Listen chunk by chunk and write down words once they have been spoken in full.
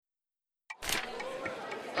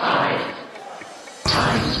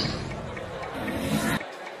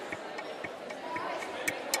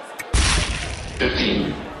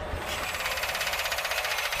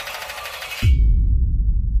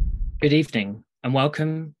Good evening and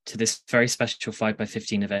welcome to this very special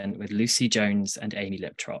 5x15 event with Lucy Jones and Amy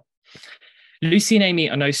Liptrot. Lucy and Amy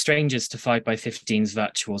are no strangers to 5x15's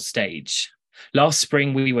virtual stage. Last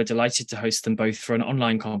spring, we were delighted to host them both for an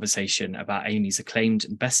online conversation about Amy's acclaimed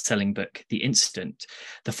and best-selling book, The Instant,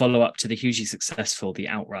 the follow-up to the hugely successful The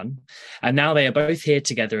Outrun. And now they are both here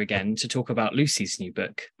together again to talk about Lucy's new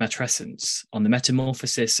book, Matrescence, on the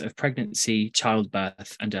metamorphosis of pregnancy,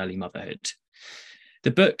 childbirth, and early motherhood. The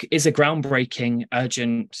book is a groundbreaking,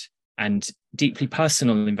 urgent, and deeply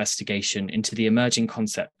personal investigation into the emerging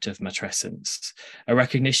concept of matrescence, a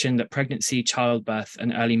recognition that pregnancy, childbirth,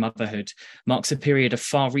 and early motherhood marks a period of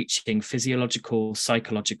far-reaching physiological,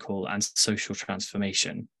 psychological, and social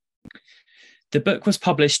transformation. The book was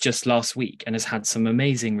published just last week and has had some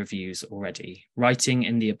amazing reviews already. Writing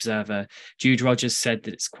in The Observer, Jude Rogers said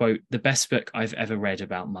that it's, quote, the best book I've ever read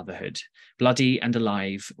about motherhood, bloody and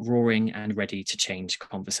alive, roaring and ready to change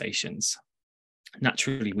conversations.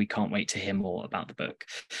 Naturally, we can't wait to hear more about the book.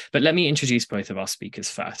 But let me introduce both of our speakers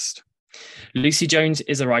first. Lucy Jones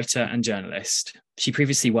is a writer and journalist. She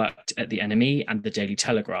previously worked at the NME and the Daily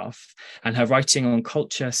Telegraph, and her writing on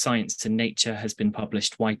culture, science, and nature has been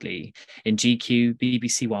published widely in GQ,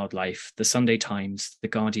 BBC Wildlife, The Sunday Times, The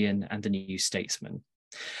Guardian, and The New Statesman.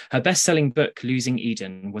 Her best-selling book, Losing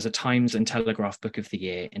Eden, was a Times and Telegraph Book of the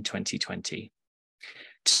Year in 2020.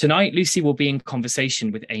 Tonight, Lucy will be in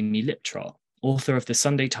conversation with Amy Liptrot, author of the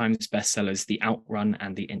Sunday Times bestsellers The Outrun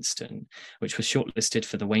and The Instant, which was shortlisted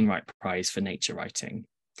for the Wainwright Prize for Nature Writing.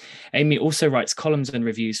 Amy also writes columns and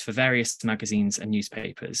reviews for various magazines and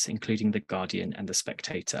newspapers, including The Guardian and The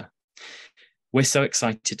Spectator. We're so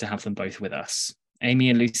excited to have them both with us. Amy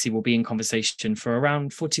and Lucy will be in conversation for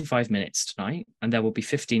around 45 minutes tonight, and there will be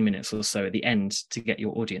 15 minutes or so at the end to get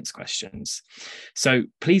your audience questions. So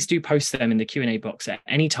please do post them in the Q&A box at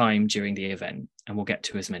any time during the event, and we'll get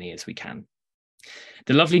to as many as we can.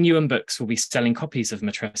 The lovely Newham Books will be selling copies of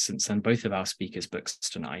Matrescence and both of our speakers' books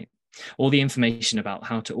tonight. All the information about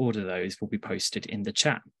how to order those will be posted in the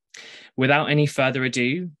chat. Without any further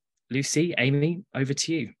ado, Lucy, Amy, over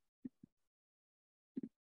to you.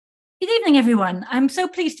 Good evening, everyone. I'm so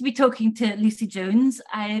pleased to be talking to Lucy Jones.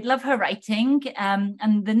 I love her writing,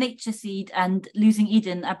 and The Nature Seed and Losing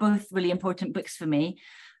Eden are both really important books for me.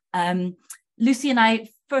 Lucy and I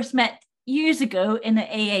first met years ago in an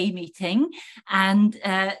AA meeting, and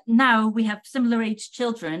now we have similar age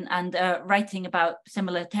children and are writing about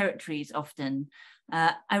similar territories often.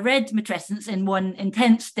 I read Matrescence in one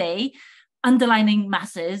intense day, underlining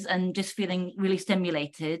masses and just feeling really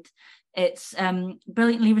stimulated. It's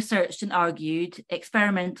brilliantly researched and argued,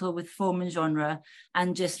 experimental with form and genre,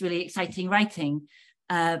 and just really exciting writing.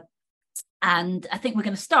 And I think we're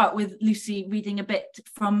going to start with Lucy reading a bit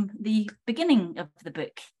from the beginning of the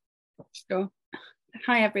book. Sure.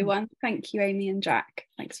 Hi, everyone. Thank you, Amy and Jack.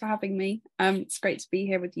 Thanks for having me. It's great to be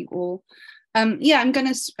here with you all. I'm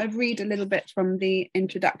going to read a little bit from the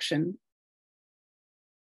introduction.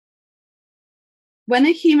 When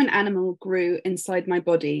a human animal grew inside my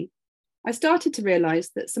body, I started to realise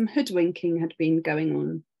that some hoodwinking had been going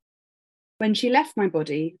on. When she left my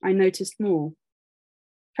body, I noticed more.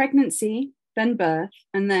 Pregnancy, then birth,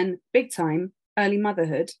 and then, big time, early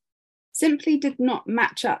motherhood simply did not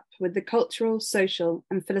match up with the cultural, social,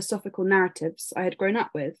 and philosophical narratives I had grown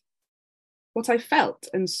up with. What I felt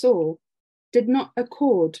and saw did not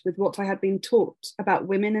accord with what I had been taught about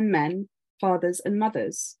women and men, fathers and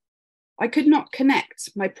mothers. I could not connect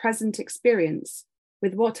my present experience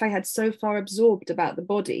with what I had so far absorbed about the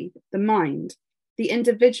body, the mind, the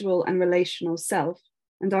individual and relational self,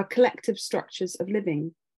 and our collective structures of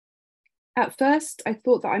living. At first, I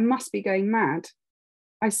thought that I must be going mad.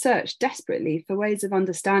 I searched desperately for ways of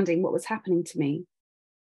understanding what was happening to me.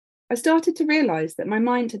 I started to realise that my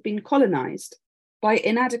mind had been colonised by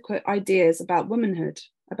inadequate ideas about womanhood,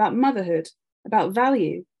 about motherhood, about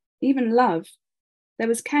value, even love. There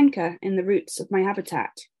was canker in the roots of my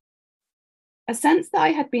habitat. A sense that I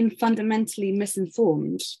had been fundamentally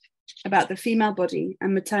misinformed about the female body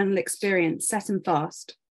and maternal experience set in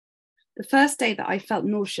fast. The first day that I felt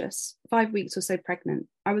nauseous, 5 weeks or so pregnant,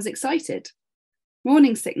 I was excited.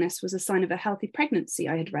 Morning sickness was a sign of a healthy pregnancy,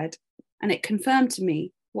 I had read, and it confirmed to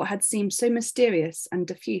me what had seemed so mysterious and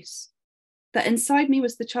diffuse, that inside me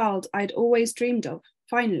was the child I had always dreamed of,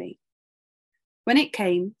 finally. When it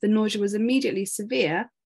came, the nausea was immediately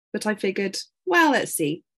severe, but I figured, well, let's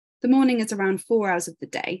see. The morning is around 4 hours of the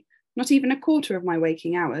day, not even a quarter of my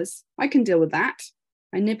waking hours. I can deal with that.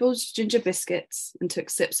 I nibbled ginger biscuits and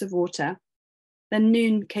took sips of water. Then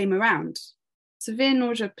noon came around. Severe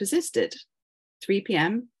nausea persisted. 3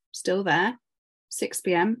 p.m, still there. 6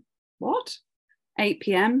 p.m, what? 8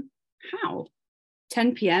 p.m, How?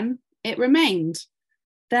 10 p.m, it remained.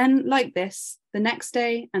 Then, like this, the next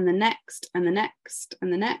day and the next and the next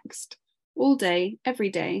and the next, all day, every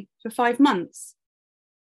day, for 5 months.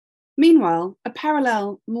 Meanwhile, a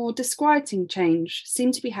parallel, more disquieting change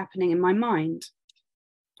seemed to be happening in my mind.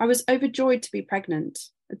 I was overjoyed to be pregnant,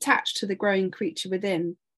 attached to the growing creature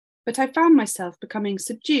within, but I found myself becoming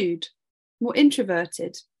subdued, more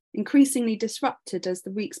introverted, increasingly disrupted as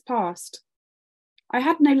the weeks passed. I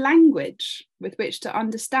had no language with which to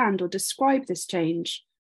understand or describe this change,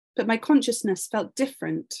 but my consciousness felt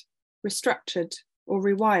different, restructured, or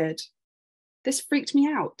rewired. This freaked me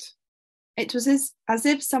out. It was as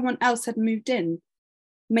if someone else had moved in,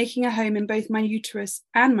 making a home in both my uterus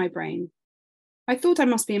and my brain. I thought I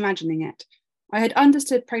must be imagining it. I had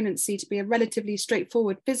understood pregnancy to be a relatively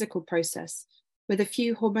straightforward physical process, with a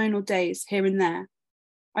few hormonal days here and there.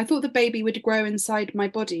 I thought the baby would grow inside my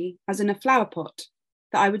body as in a flower pot,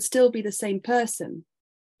 that I would still be the same person,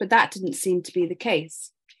 but that didn't seem to be the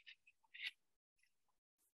case.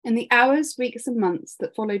 In the hours, weeks, and months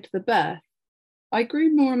that followed the birth, I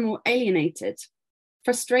grew more and more alienated,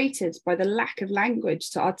 frustrated by the lack of language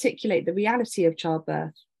to articulate the reality of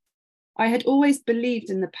childbirth. I had always believed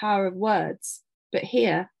in the power of words, but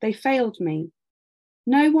here they failed me.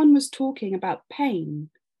 No one was talking about pain,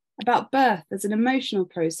 about birth as an emotional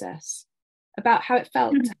process, about how it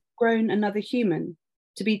felt to have grown another human,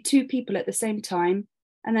 to be two people at the same time,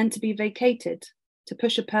 and then to be vacated, to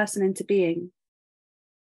push a person into being.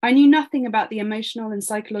 I knew nothing about the emotional and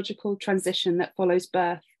psychological transition that follows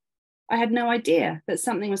birth. I had no idea that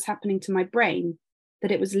something was happening to my brain,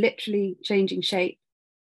 that it was literally changing shape.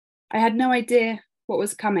 I had no idea what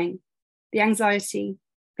was coming, the anxiety,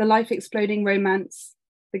 the life-exploding romance,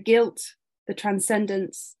 the guilt, the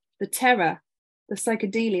transcendence, the terror, the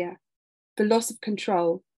psychedelia, the loss of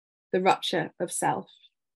control, the rupture of self.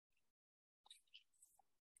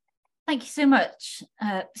 Thank you so much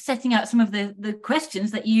for setting out some of the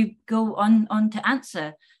questions that you go on to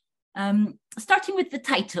answer. Starting with the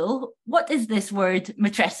title, what is this word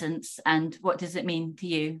matrescence and what does it mean to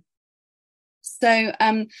you? So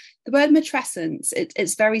the word matrescence,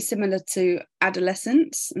 it's very similar to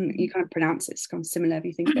adolescence, and you kind of pronounce it's kind of similar if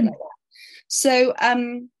you think of it like that. So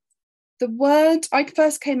the word, I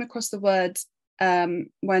first came across the word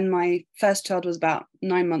when my first child was about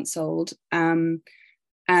 9 months old.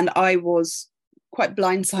 And I was quite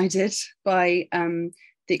blindsided by the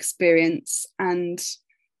experience and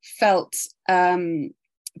felt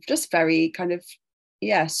just very kind of,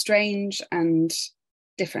 strange and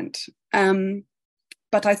different.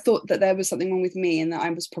 But I thought that there was something wrong with me and that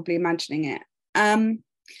I was probably imagining it. And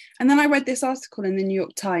then I read this article in the New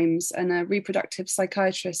York Times, and a reproductive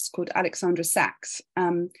psychiatrist called Alexandra Sachs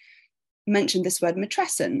mentioned this word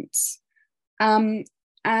matrescence. And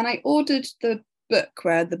I ordered the book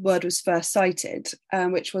where the word was first cited,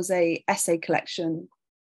 which was a essay collection,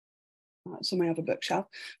 it's on my other bookshelf,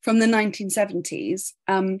 from the 1970s.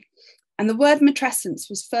 And the word matrescence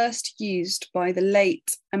was first used by the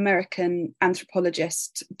late American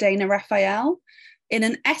anthropologist Dana Raphael in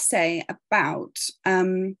an essay about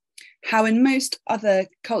how in most other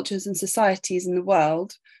cultures and societies in the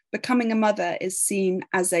world, becoming a mother is seen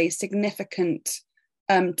as a significant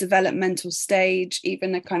developmental stage,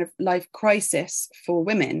 even a kind of life crisis for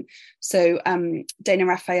women. So Dana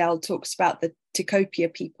Raphael talks about the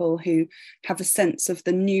Tikopia people who have a sense of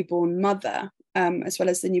the newborn mother as well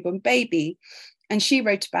as the newborn baby. And she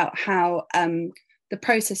wrote about how the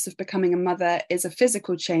process of becoming a mother is a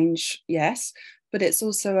physical change, yes, but it's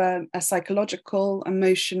also a psychological,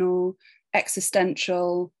 emotional,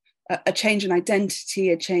 existential, a change in identity,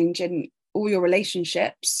 a change in all your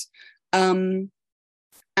relationships. And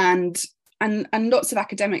lots of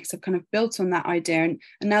academics have kind of built on that idea, and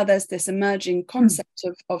now there's this emerging concept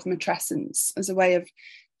of matrescence as a way of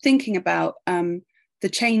thinking about the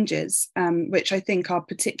changes, which I think are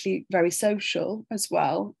particularly very social as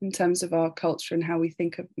well in terms of our culture and how we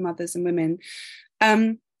think of mothers and women.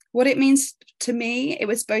 What it means to me, it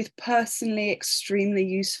was both personally extremely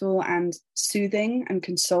useful and soothing and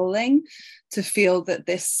consoling to feel that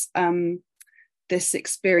this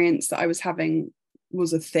experience that I was having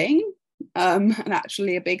was a thing, and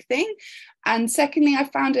actually a big thing. And secondly, I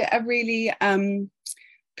found it a really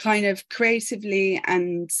kind of creatively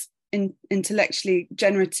and intellectually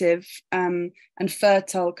generative and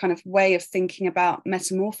fertile kind of way of thinking about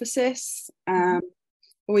metamorphosis.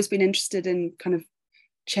 Always been interested in kind of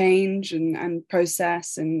change and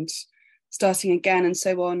process and starting again and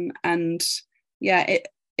so on. And it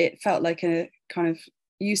felt like a kind of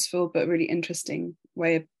useful but really interesting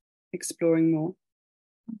way of exploring more.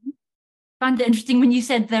 found it interesting when you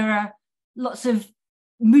said there are lots of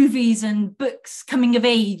movies and books, coming of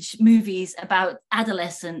age movies about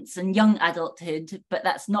adolescence and young adulthood, but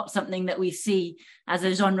that's not something that we see as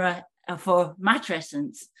a genre for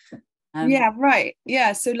Matrescence. Yeah, right.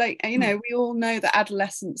 Yeah, so like, you know, we all know that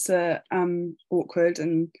adolescents are awkward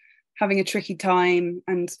and having a tricky time,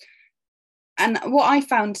 and what I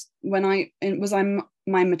found when I'm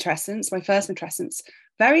my matrescence, my first matrescence,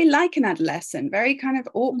 very like an adolescent, very kind of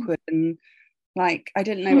awkward and like I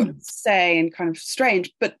didn't know what to say and kind of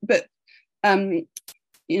strange, but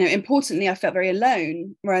you know, importantly, I felt very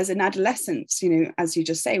alone. Whereas in adolescence, you know, as you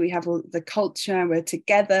just say, we have all the culture, we're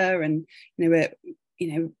together, and we're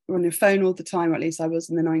on your phone all the time, or at least I was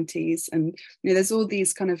in the 90s, and there's all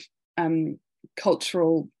these kind of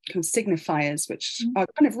cultural kind of signifiers which are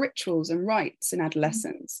kind of rituals and rites in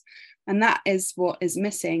adolescence, and that is what is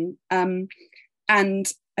missing.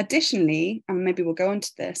 And additionally, and maybe we'll go on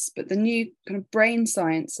to this, but the new kind of brain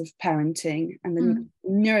science of parenting and the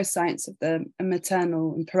neuroscience of the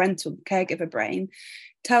maternal and parental caregiver brain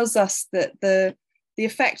tells us that the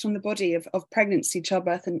effect on the body of pregnancy,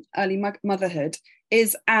 childbirth, and early motherhood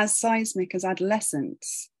is as seismic as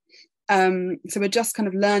adolescence. So we're just kind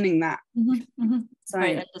of learning that.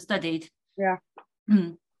 Very understudied. Yeah.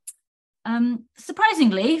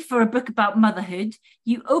 Surprisingly, for a book about motherhood,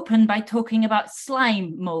 you open by talking about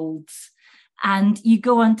slime molds, and you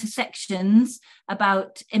go on to sections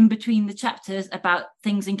about, in between the chapters, about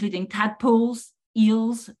things including tadpoles,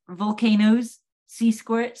 eels, volcanoes, sea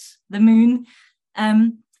squirts, the moon.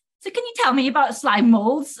 So can you tell me about slime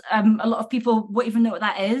molds? A lot of people won't even know what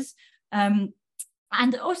that is.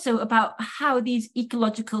 And also about how these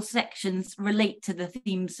ecological sections relate to the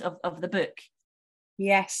themes of the book.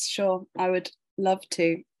 Yes, sure. I would love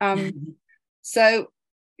to. So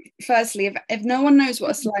firstly, if no one knows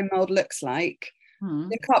what a slime mold looks like,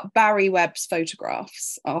 look up Barry Webb's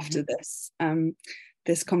photographs after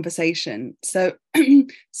this conversation. So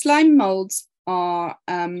slime molds are,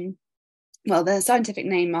 well, their scientific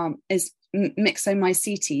name is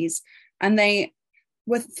Myxomycetes, and they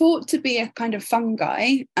were thought to be a kind of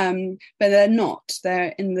fungi, but they're not.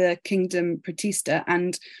 They're in the kingdom Protista,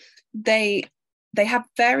 and they have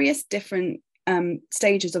various different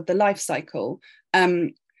stages of the life cycle.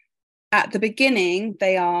 At the beginning,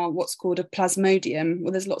 they are what's called a plasmodium.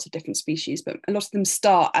 Well, there's lots of different species, but a lot of them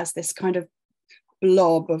start as this kind of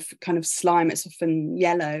blob of kind of slime. It's often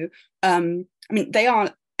yellow. I mean, they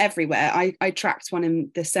are everywhere. I tracked one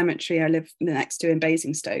in the cemetery I live next to in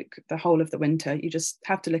Basingstoke the whole of the winter. You just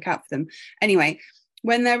have to look out for them. Anyway,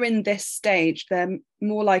 when they're in this stage, they're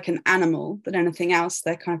more like an animal than anything else.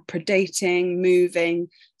 They're kind of predating, moving,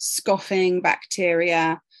 scoffing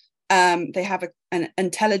bacteria. They have an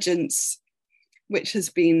intelligence which has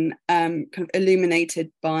been kind of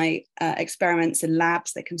illuminated by experiments in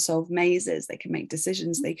labs. They can solve mazes, they can make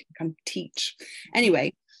decisions, they can kind of teach.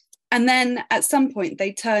 Anyway, and then at some point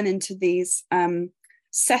they turn into these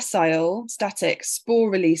sessile, static,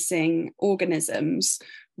 spore-releasing organisms,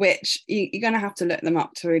 which you're going to have to look them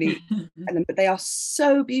up to really them, but they are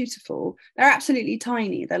so beautiful. They're absolutely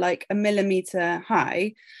tiny. They're like 1 millimeter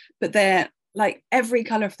high, but they're like every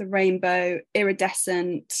color of the rainbow,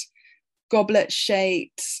 iridescent, goblet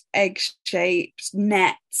shaped, egg shaped,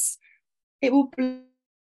 nets. It will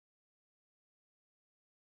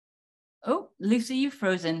Oh, Lucy, you've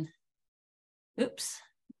frozen. Oops.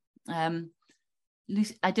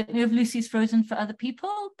 Lucy, I don't know if Lucy's frozen for other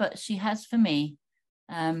people, but she has for me.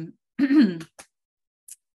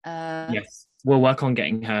 Yes, we'll work on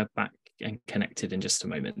getting her back and connected in just a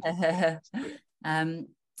moment.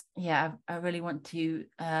 Yeah, I really want to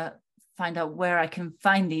find out where I can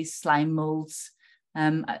find these slime molds.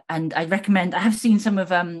 And I recommend, I have seen some of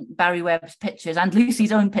Barry Webb's pictures and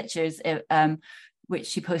Lucy's own pictures, which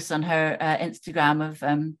she posts on her Instagram of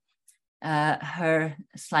her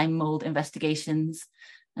slime mold investigations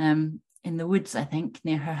in the woods, I think,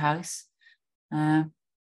 near her house.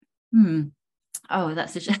 Oh,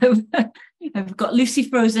 that's a show. I've got Lucy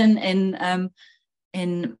frozen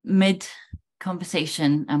in mid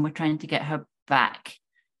conversation, and we're trying to get her back.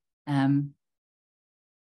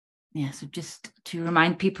 Yeah, so just to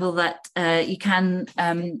remind people that you can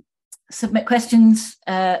submit questions,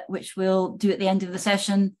 which we'll do at the end of the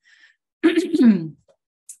session.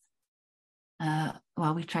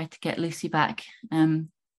 While we try to get Lucy back,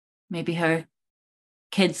 maybe her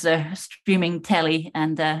kids are streaming telly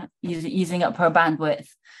and using up her bandwidth,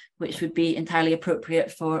 which would be entirely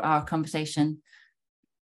appropriate for our conversation.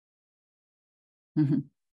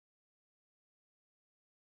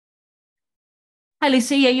 Hi,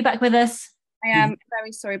 Lucy. Are you back with us? I am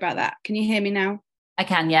very sorry about that. Can you hear me now? I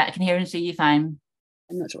can, yeah, I can hear and see you fine.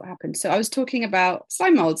 I'm not sure what happened. So I was talking about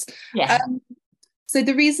slime molds. Yeah. So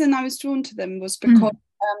the reason I was drawn to them was because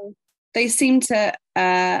they seem to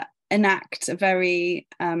enact a very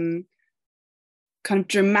kind of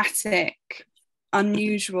dramatic,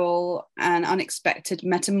 unusual and unexpected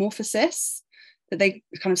metamorphosis, that they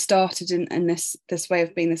kind of started in this way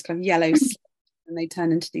of being this kind of yellow slime, and they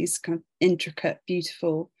turn into these kind of intricate,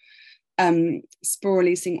 beautiful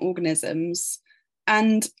spore-releasing organisms.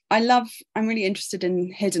 And I'm really interested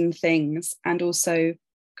in hidden things and also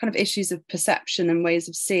kind of issues of perception and ways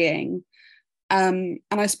of seeing. And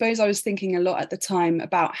I suppose I was thinking a lot at the time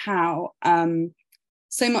about how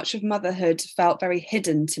so much of motherhood felt very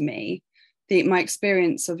hidden to me. My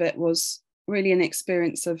experience of it was really an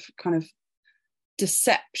experience of kind of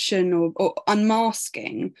deception or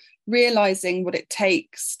unmasking, realizing what it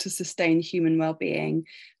takes to sustain human well-being.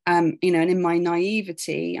 And in my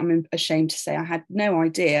naivety, I'm ashamed to say I had no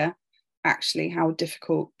idea actually how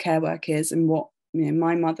difficult care work is and what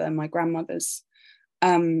my mother and my grandmothers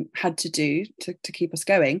had to do to keep us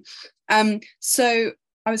going. So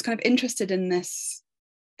I was kind of interested in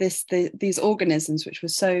these organisms, which were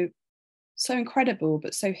so incredible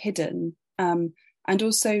but so hidden, and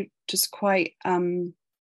also just quite like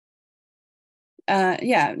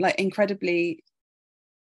incredibly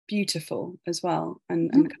beautiful as well,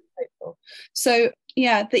 and kind of hopeful. So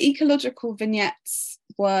yeah, the ecological vignettes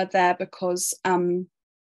were there because I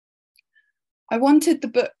wanted the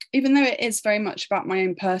book, even though it is very much about my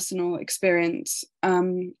own personal experience,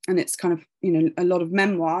 and it's kind of a lot of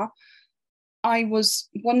memoir, I was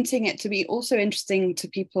wanting it to be also interesting to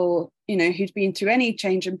people who'd been through any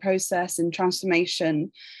change and process and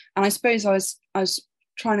transformation. And I suppose I was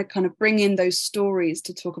trying to kind of bring in those stories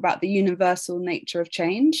to talk about the universal nature of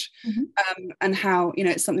change, and how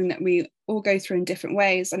it's something that we all go through in different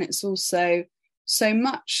ways, and it's also so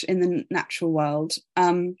much in the natural world.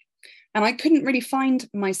 And I couldn't really find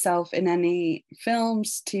myself in any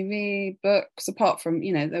films, TV, books, apart from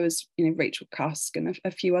there was Rachel Cusk and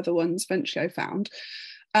a few other ones eventually I found,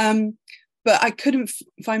 but I couldn't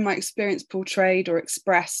find my experience portrayed or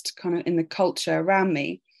expressed kind of in the culture around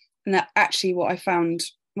me. And that actually where I found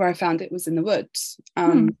it was in the woods,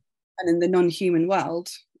 and in the non-human world,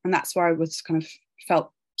 and that's where I was kind of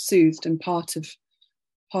felt soothed and part of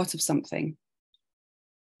something.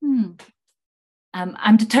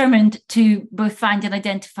 I'm determined to both find and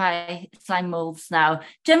identify slime molds now,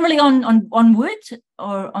 generally on wood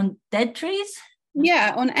or on dead trees.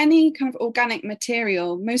 Yeah, on any kind of organic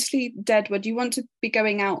material, mostly dead wood. You want to be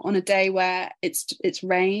going out on a day where it's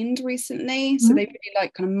rained recently, so they really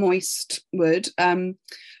like kind of moist wood.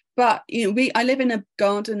 But I live in a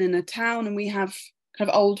garden in a town, and we have kind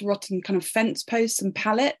of old rotten kind of fence posts and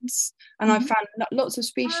pallets, and I've found lots of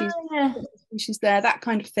species, species there, that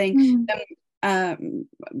kind of thing.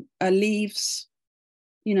 Leaves,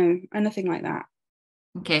 anything like that.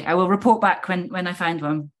 Okay, I will report back when I find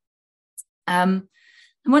one.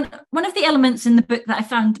 One of the elements in the book that I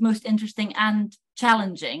found most interesting and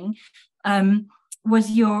challenging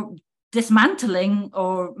was your dismantling,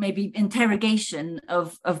 or maybe interrogation,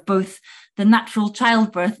 of both the natural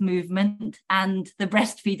childbirth movement and the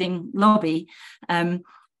breastfeeding lobby. And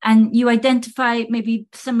you identify maybe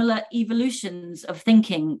similar evolutions of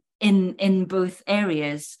thinking in both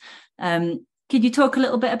areas. Could you talk a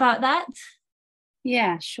little bit about that?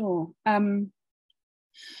 Yeah, sure.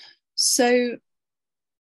 So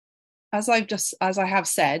as I have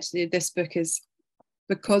said, this book is,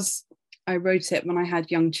 because I wrote it when I had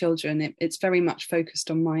young children, it's very much focused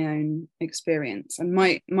on my own experience, and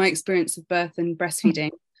my experience of birth and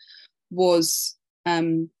breastfeeding was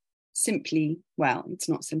simply, well, it's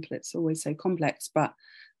not simple, it's always so complex, but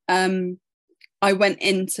I went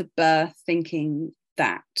into birth thinking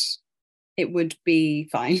that it would be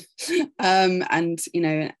fine. And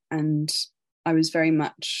I was very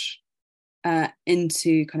much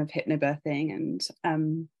into kind of hypnobirthing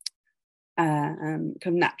and kind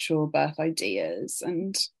of natural birth ideas,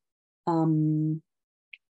 and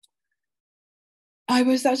that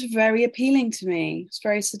was very appealing to me. It's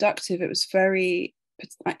very seductive. It was very,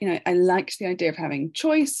 I liked the idea of having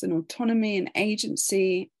choice and autonomy and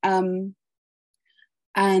agency, and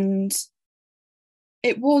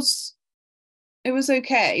it was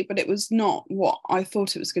okay, but it was not what I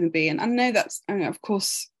thought it was going to be. And I know that's, of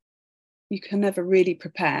course, you can never really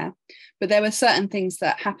prepare, but there were certain things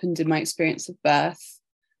that happened in my experience of birth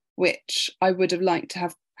which I would have liked to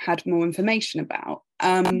have had more information about.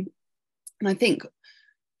 And I think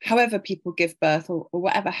however people give birth, or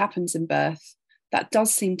whatever happens in birth, that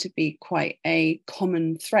does seem to be quite a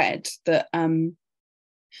common thread, that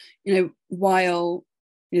while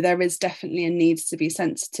there is definitely a need to be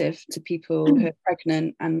sensitive to people who are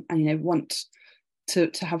pregnant and want to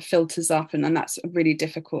have filters up, and that's a really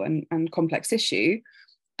difficult and complex issue.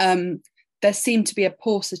 There seemed to be a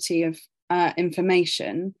paucity of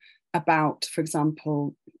information about, for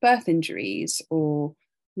example, birth injuries or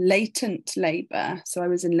latent labour. So I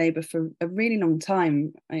was in labour for a really long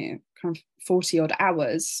time, kind of 40 odd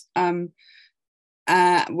hours,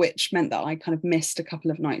 which meant that I kind of missed a couple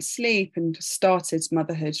of nights sleep and started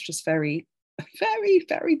motherhood just very, very,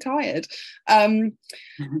 very tired. And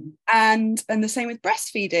the same with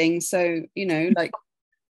breastfeeding. So,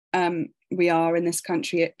 we are in this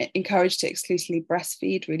country encouraged to exclusively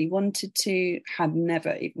breastfeed, really wanted to, had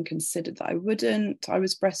never even considered that I wouldn't. I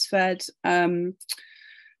was breastfed,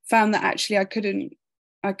 found that actually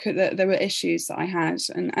that there were issues that I had,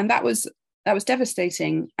 and that was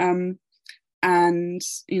devastating. And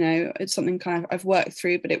it's something kind of I've worked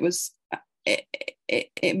through, but it was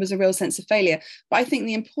a real sense of failure. But I think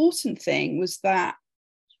the important thing was that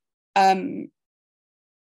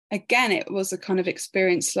again, it was a kind of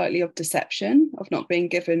experience slightly of deception, of not being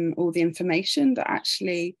given all the information that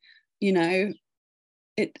actually,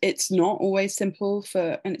 it's not always simple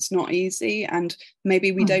and it's not easy. And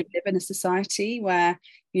maybe we don't live in a society where,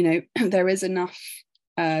 there is enough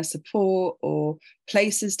support or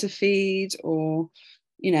places to feed, or,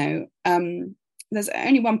 there's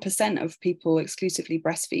only 1% of people exclusively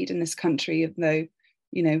breastfeed in this country, even though,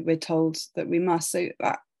 we're told that we must. So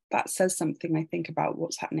that says something, I think, about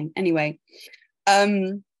what's happening. Anyway,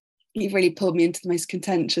 you've really pulled me into the most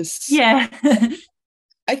contentious. Yeah.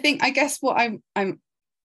 I guess what I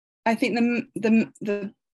think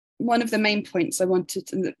the one of the main points I wanted,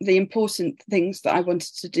 and the important things that I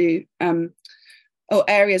wanted to do, or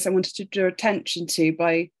areas I wanted to draw attention to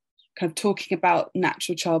by kind of talking about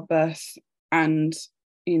natural childbirth, and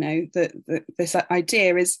this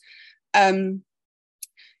idea is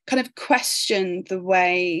kind of question the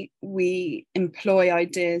way we employ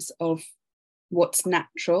ideas of what's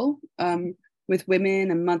natural with women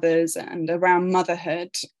and mothers and around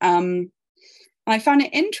motherhood. I found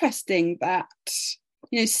it interesting that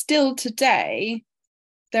still today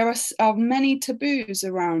there are many taboos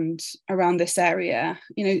around this area.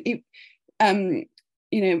 We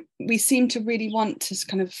seem to really want to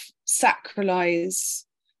kind of sacralize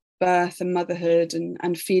birth and motherhood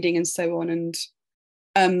and feeding and so on,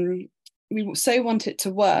 and we so want it to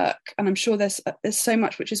work, and I'm sure there's so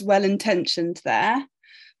much which is well intentioned there,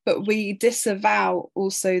 but we disavow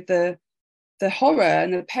also the horror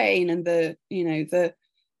and the pain and the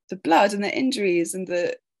blood and the injuries and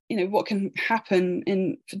the what can happen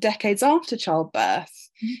for decades after childbirth.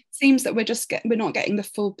 It seems that we're not getting the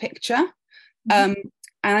full picture, and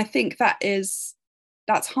I think that's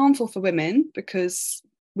harmful for women, because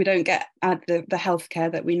we don't get the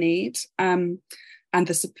healthcare that we need, and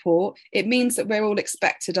the support. It means that we're all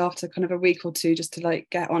expected after kind of a week or two just to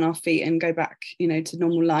get on our feet and go back, to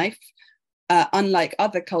normal life. Unlike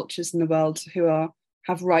other cultures in the world who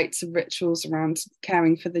have rites and rituals around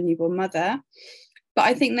caring for the newborn mother. But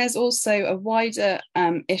I think there's also a wider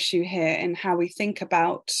issue here in how we think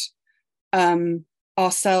about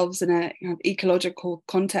ourselves in a kind of ecological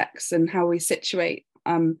context, and how we situate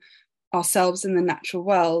ourselves in the natural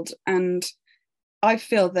world. And I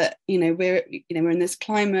feel that we're in this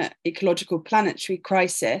climate, ecological, planetary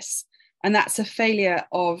crisis, and that's a failure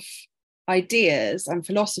of ideas and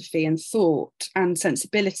philosophy and thought and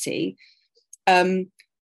sensibility. And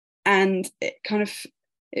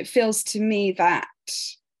it feels to me that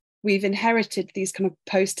we've inherited these kind of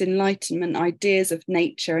post-Enlightenment ideas of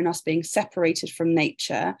nature and us being separated from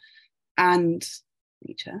nature, and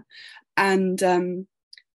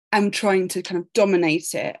trying to kind of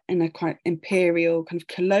dominate it in a quite imperial, kind of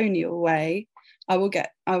colonial way. I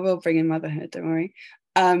will bring in motherhood, don't worry.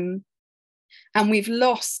 And we've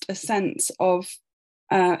lost a sense of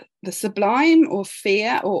the sublime, or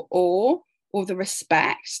fear, or awe, or the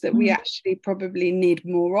respect that we actually probably need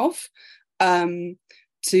more of,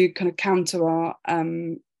 to kind of counter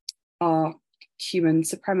our human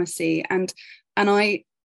supremacy. And I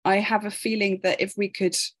have a feeling that if we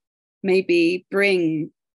could maybe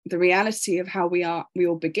bring the reality of how we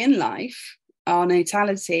all begin life, our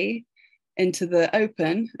natality, into the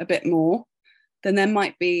open a bit more, then there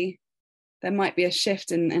might be a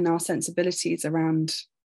shift in our sensibilities around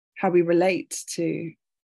how we relate to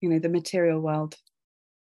the material world.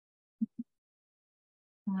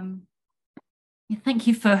 Thank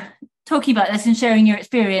you for talking about this and sharing your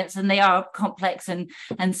experience, and they are complex and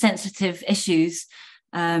sensitive issues,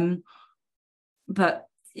 but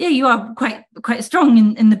yeah, you are quite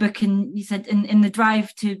strong in the book, and you said in the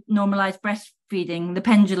drive to normalise breastfeeding, the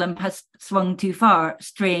pendulum has swung too far,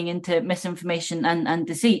 straying into misinformation and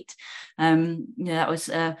deceit. That was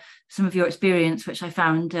some of your experience, which I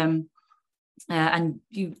found, and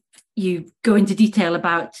you go into detail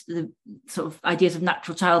about the sort of ideas of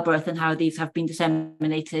natural childbirth and how these have been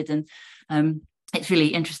disseminated, and it's really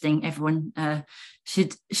interesting. Everyone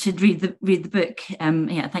should read the book.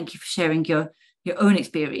 Thank you for sharing your own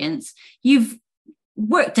experience. You've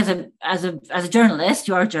worked as a journalist.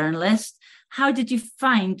 You are a journalist. How did you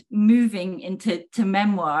find moving into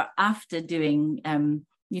memoir after doing?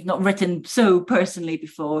 You've not written so personally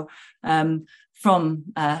before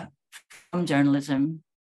from journalism.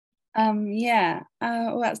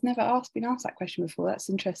 Well, that's never been asked that question before. That's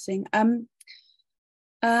interesting.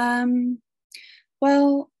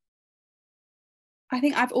 Well, I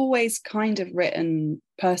think I've always kind of written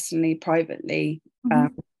personally, privately,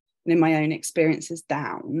 in my own experiences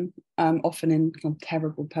down, often in kind of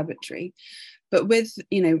terrible poetry. But with,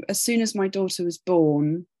 as soon as my daughter was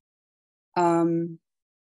born, I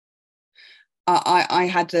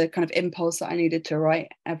had the kind of impulse that I needed to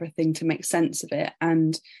write everything to make sense of it.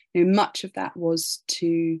 And much of that was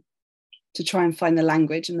to try and find the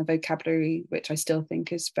language and the vocabulary, which I still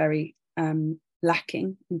think is very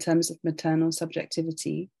lacking in terms of maternal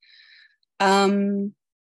subjectivity. I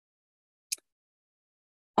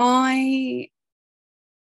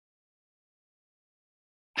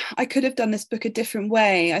could have done this book a different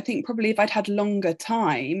way. I think probably if I'd had longer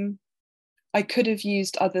time, I could have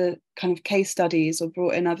used other kind of case studies or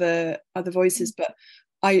brought in other voices. But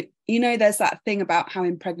there's that thing about how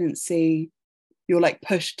in pregnancy you're like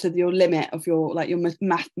pushed to your limit of your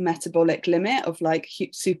metabolic limit of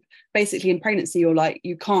basically in pregnancy you're like,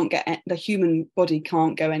 you can't get, the human body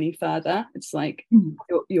can't go any further. It's like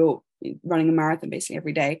you're running a marathon basically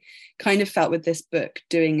every day. Kind of felt with this book,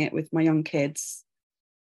 doing it with my young kids,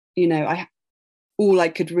 all I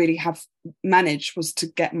could really have managed was to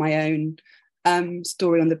get my own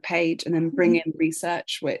story on the page and then bring in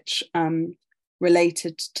research which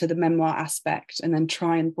related to the memoir aspect, and then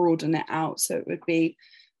try and broaden it out so it would be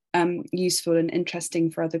useful and interesting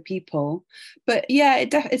for other people. But yeah,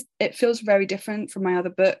 it feels very different from my other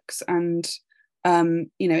books, and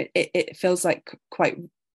it feels like quite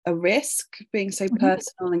a risk being so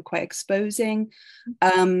personal and quite exposing.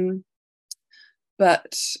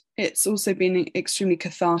 But it's also been extremely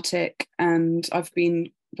cathartic, and I've been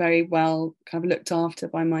very well kind of looked after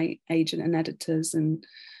by my agent and editors. And,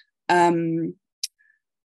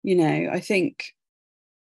 I think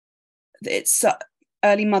it's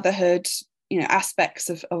early motherhood, aspects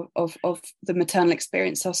of the maternal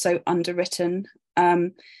experience are so underwritten.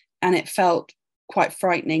 And it felt quite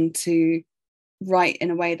frightening to write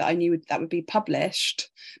in a way that I knew that would be published.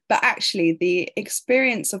 But actually the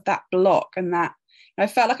experience of that block, and that I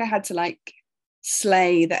felt like I had to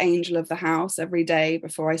slay the angel of the house every day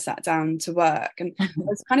before I sat down to work. And I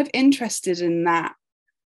was kind of interested in that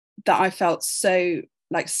I felt so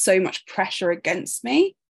much pressure against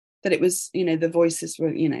me, that it was, the voices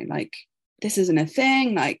were, this isn't a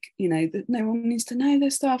thing, that no one needs to know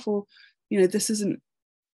this stuff, or, this is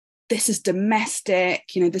domestic,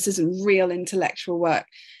 this isn't real intellectual work,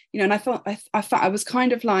 and I felt I was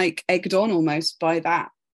kind of egged on almost by that.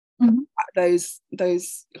 Those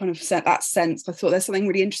kind of that sense. I thought there's something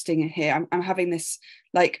really interesting in here. I'm having this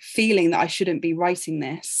feeling that I shouldn't be writing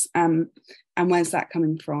this, and where's that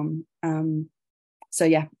coming from? So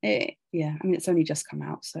I mean, it's only just come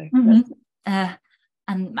out, so and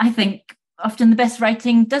I think often the best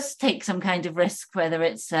writing does take some kind of risk, whether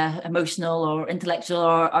it's emotional or intellectual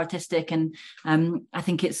or artistic, and I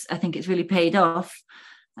think it's really paid off.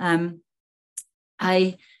 I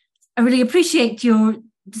really appreciate your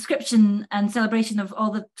description and celebration of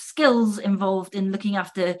all the skills involved in looking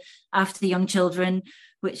after young children,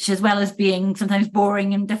 which, as well as being sometimes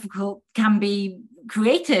boring and difficult, can be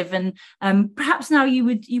creative. And perhaps now you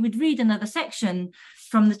would read another section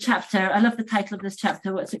from the chapter. I love the title of this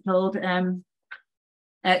chapter. What's it called?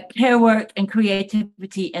 Care work and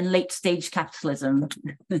creativity in late stage capitalism.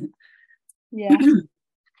 Yeah,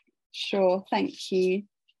 sure. Thank you.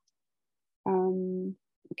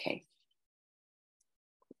 Okay.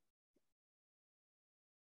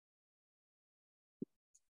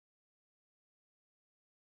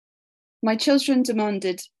 My children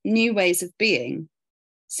demanded new ways of being: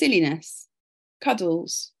 silliness,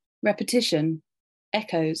 cuddles, repetition,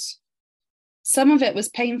 echoes. Some of it was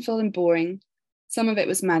painful and boring. Some of it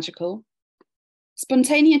was magical.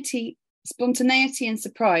 Spontaneity and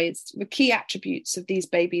surprise were key attributes of these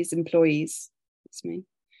babies' employees. That's me.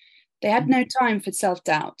 They had no time for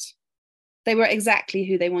self-doubt. They were exactly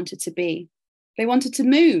who they wanted to be. They wanted to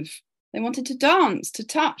move. They wanted to dance, to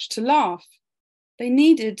touch, to laugh. They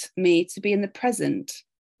needed me to be in the present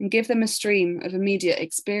and give them a stream of immediate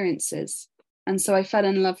experiences. And so I fell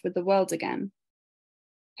in love with the world again.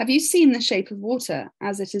 Have you seen the shape of water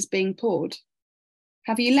as it is being poured?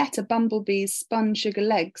 Have you let a bumblebee's spun sugar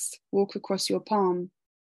legs walk across your palm?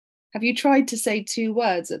 Have you tried to say 2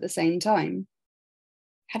 words at the same time?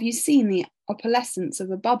 Have you seen the opalescence of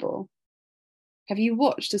a bubble? Have you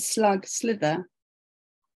watched a slug slither?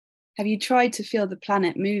 Have you tried to feel the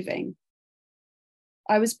planet moving?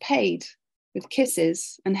 I was paid with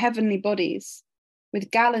kisses and heavenly bodies, with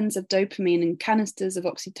gallons of dopamine and canisters of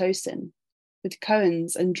oxytocin, with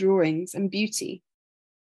koans and drawings and beauty.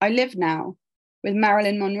 I live now with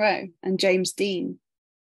Marilyn Monroe and James Dean.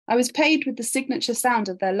 I was paid with the signature sound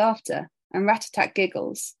of their laughter and rat-a-tat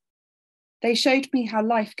giggles. They showed me how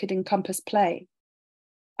life could encompass play.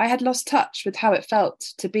 I had lost touch with how it felt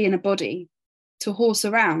to be in a body, to horse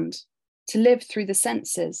around, to live through the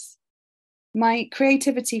senses. My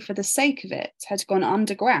creativity for the sake of it had gone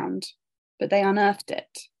underground, but they unearthed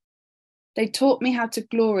it. They taught me how to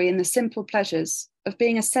glory in the simple pleasures of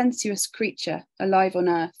being a sensuous creature alive on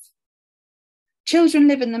earth. Children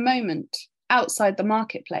live in the moment, outside the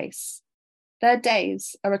marketplace. Their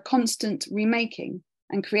days are a constant remaking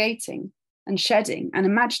and creating and shedding and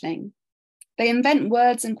imagining. They invent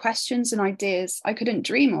words and questions and ideas I couldn't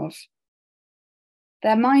dream of.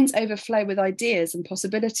 Their minds overflow with ideas and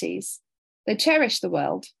possibilities. They cherish the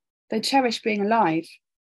world. They cherish being alive.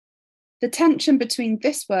 The tension between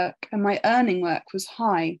this work and my earning work was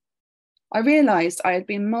high. I realised I had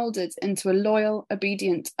been moulded into a loyal,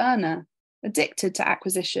 obedient earner, addicted to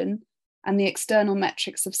acquisition and the external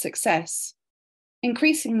metrics of success.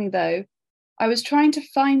 Increasingly, though, I was trying to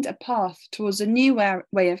find a path towards a new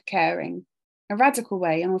way of caring, a radical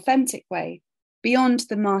way, an authentic way, beyond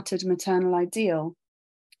the martyred maternal ideal.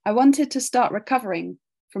 I wanted to start recovering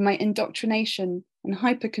from my indoctrination and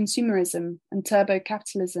hyper-consumerism and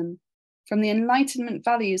turbo-capitalism, from the Enlightenment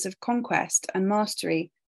values of conquest and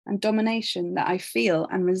mastery and domination that I feel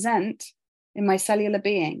and resent in my cellular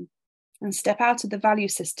being, and step out of the value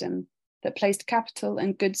system that placed capital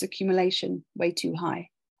and goods accumulation way too high.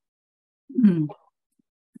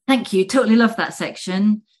 Thank you. Totally love that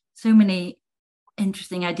section. So many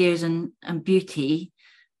interesting ideas and beauty.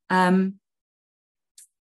 And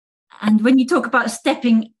when you talk about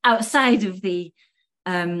stepping outside of the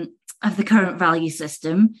current value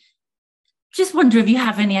system, just wonder if you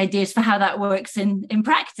have any ideas for how that works in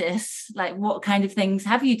practice. Like, what kind of things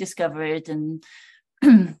have you discovered? And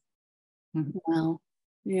well,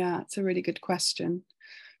 yeah, it's a really good question.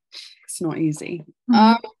 It's not easy. Mm-hmm.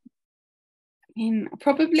 I mean,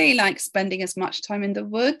 probably like spending as much time in the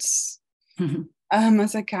woods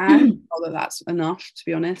as I can. Although that's enough, to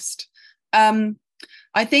be honest.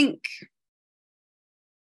 I think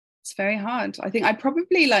it's very hard. I think I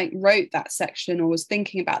probably like wrote that section or was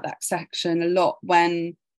thinking about that section a lot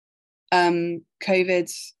when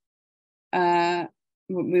COVID,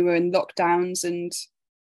 we were in lockdowns, and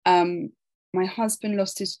my husband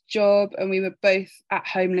lost his job and we were both at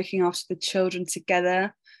home looking after the children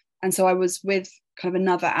together. And so I was with kind of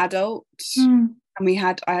another adult and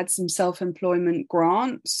I had some self-employment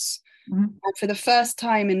grants. And for the first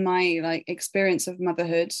time in my like experience of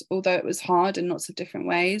motherhood, although it was hard in lots of different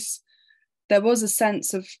ways, there was a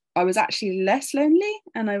sense of I was actually less lonely,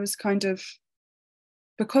 and I was kind of,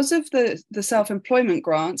 because of the self-employment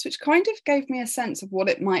grants, which kind of gave me a sense of what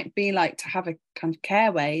it might be like to have a kind of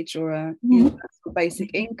care wage or a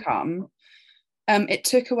basic income. It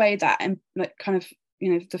took away that and like kind of,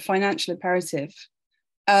 you know, the financial imperative,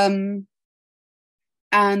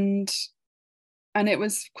 and it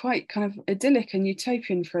was quite kind of idyllic and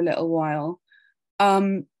utopian for a little while.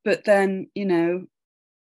 But then, you know,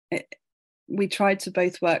 we tried to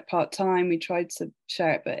both work part-time, we tried to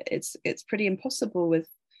share it, but it's pretty impossible with,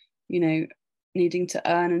 you know, needing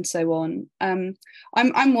to earn and so on.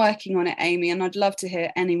 I'm working on it, Amy, and I'd love to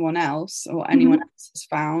hear anyone else or anyone else has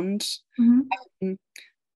found.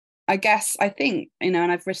 I guess, I think, you know,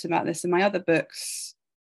 and I've written about this in my other books,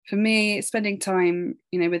 for me, spending time,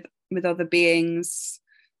 you know, with other beings,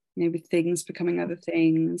 you know, with things becoming other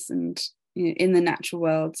things, and, you know, in the natural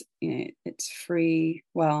world, you know, it's free.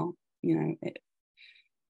 Well, you know,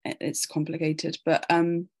 it's complicated, but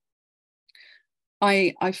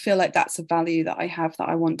I feel like that's a value that I have that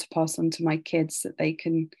I want to pass on to my kids, that they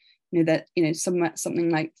can, you know, that, you know, something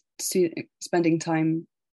like spending time,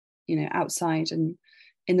 you know, outside and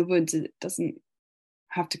in the woods, it doesn't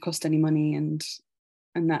have to cost any money, and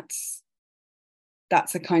that's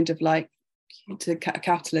a kind of like to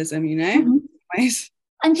capitalism, you know, ways.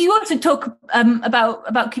 And you also talk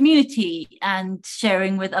about community and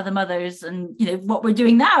sharing with other mothers, and what we're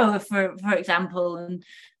doing now, for example,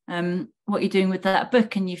 and what you're doing with that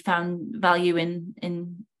book, and you found value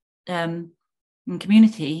in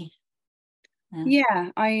community. I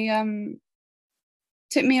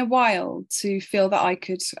took me a while to feel that I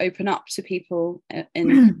could open up to people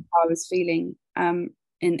in how I was feeling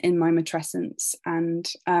in my matrescence, and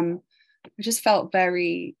I just felt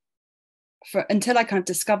very. Until I kind of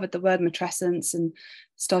discovered the word matrescence and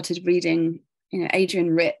started reading, Adrienne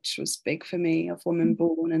Rich was big for me, of Woman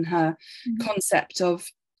Born, and her concept of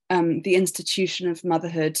the institution of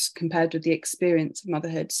motherhood compared with the experience of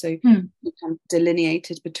motherhood. So we kind of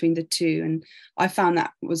delineated between the two, and I found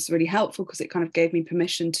that was really helpful because it kind of gave me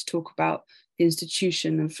permission to talk about the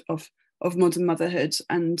institution of modern motherhood.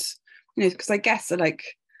 And because I guess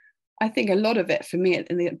I think a lot of it for me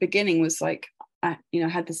in the beginning was like, I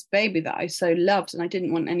had this baby that I so loved, and I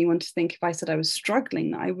didn't want anyone to think if I said I was struggling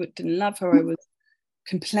that I didn't love her, I was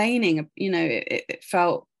complaining. It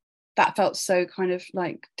felt so kind of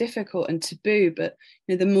like difficult and taboo. But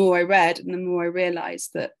the more I read and the more I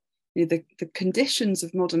realized that the conditions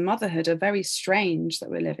of modern motherhood are very strange that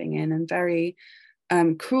we're living in, and very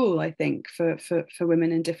cruel, I think, for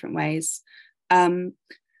women in different ways.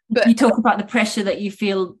 But you talk about the pressure that you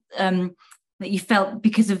feel that you felt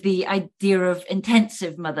because of the idea of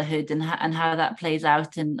intensive motherhood, and how that plays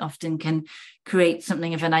out and often can create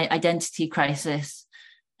something of an identity crisis.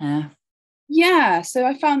 So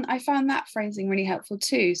I found that phrasing really helpful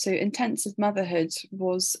too. So intensive motherhood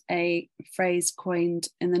was a phrase coined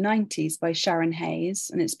in the 90s by Sharon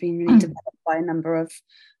Hayes, and it's been really developed by a number of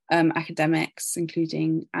academics,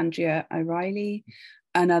 including Andrea O'Reilly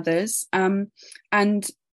and others. And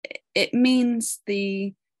it means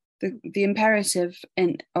the imperative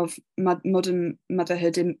of modern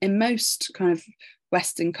motherhood in most kind of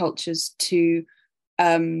Western cultures to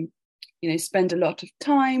spend a lot of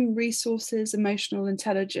time, resources, emotional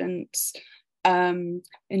intelligence,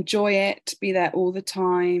 enjoy it, be there all the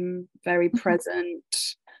time, very present.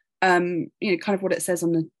 Kind of what it says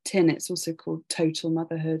on the tin. It's also called total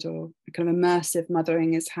motherhood, or kind of immersive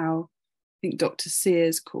mothering is how I think Dr.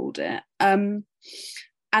 Sears called it. And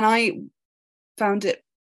I found it.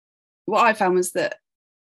 What I found was that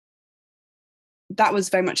was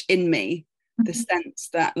very much in me, the sense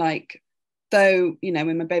that though,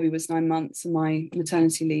 when my baby was 9 months and my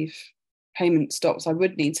maternity leave payment stops, I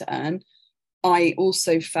would need to earn. I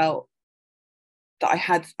also felt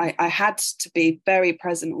that I had to be very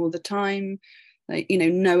present all the time,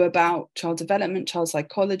 know about child development, child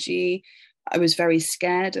psychology. I was very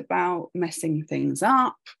scared about messing things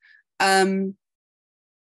up.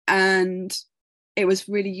 And it was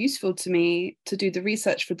really useful to me to do the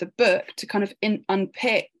research for the book to kind of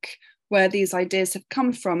unpick where these ideas have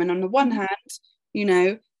come from. And on the one hand,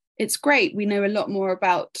 it's great. We know a lot more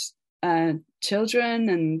about children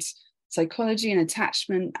and psychology and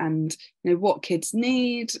attachment, and what kids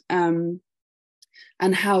need, and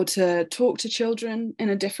how to talk to children in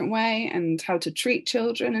a different way, and how to treat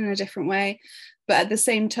children in a different way. But at the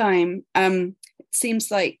same time, it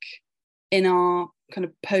seems like in our kind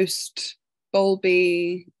of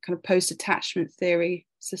post-Bowlby, kind of post-attachment theory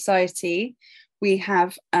society, we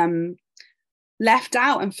have left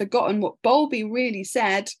out and forgotten what Bowlby really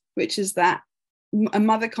said, which is that a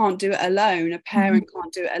mother can't do it alone, a parent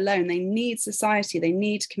can't do it alone. They need society, they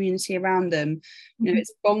need community around them.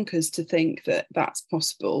 It's bonkers to think that that's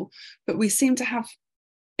possible, but we seem to have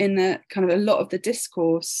in the kind of a lot of the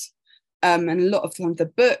discourse and a lot of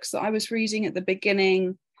the books that I was reading at the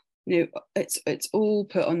beginning, it's all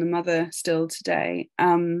put on the mother still today,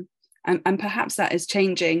 and perhaps that is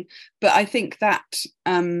changing. But I think that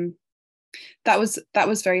that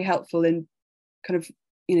was very helpful in kind of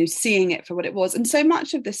seeing it for what it was. And so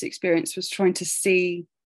much of this experience was trying to see,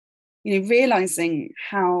 realizing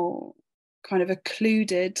how kind of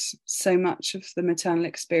occluded so much of the maternal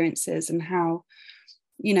experience is, and how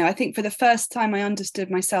I think for the first time I understood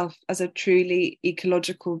myself as a truly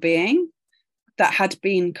ecological being that had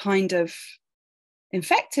been kind of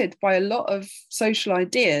infected by a lot of social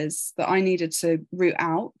ideas that I needed to root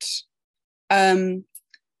out. And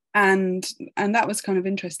that was kind of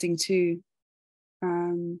interesting too.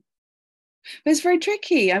 But it's very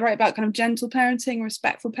tricky. I write about kind of gentle parenting,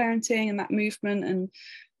 respectful parenting, and that movement, and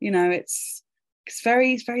it's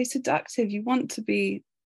very, very seductive. You want to be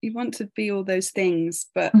all those things,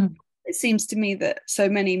 but it seems to me that so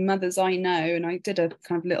many mothers I know, and I did a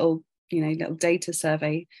kind of little data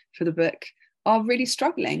survey for the book, are really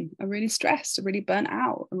struggling, are really stressed, are really burnt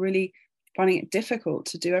out, are really finding it difficult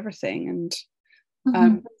to do everything, and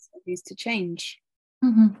it needs to change.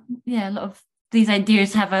 Yeah, a lot of these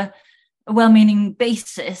ideas have a well-meaning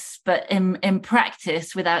basis, but in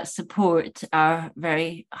practice, without support, are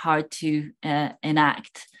very hard to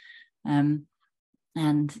enact. And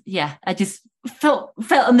yeah, I just felt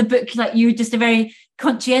on the book like you were just a very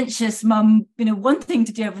conscientious mum, wanting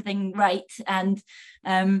to do everything right, and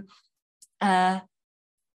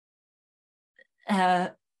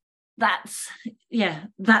that's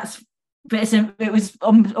but it was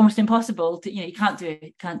almost impossible to, you can't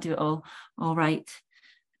do it all right.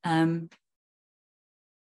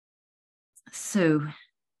 So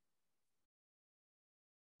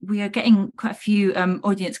we are getting quite a few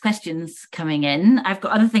audience questions coming in. I've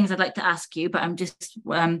got other things I'd like to ask you, but I'm just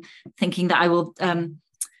thinking that I will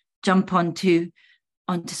jump onto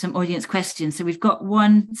some audience questions. So we've got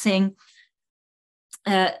one saying,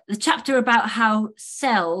 the chapter about how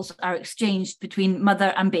cells are exchanged between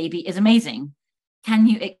mother and baby is amazing. Can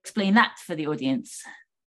you explain that for the audience?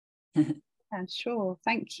 Yeah, sure.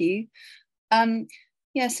 Thank you.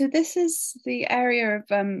 So this is the area of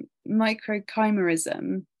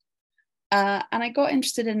microchimerism. And I got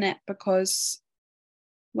interested in it because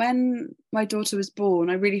when my daughter was born,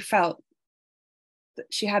 I really felt that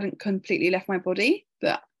she hadn't completely left my body,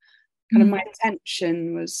 that kind of my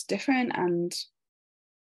attention was different, and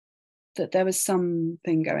that there was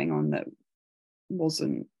something going on that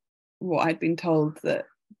wasn't what I'd been told, that,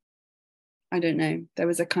 I don't know, there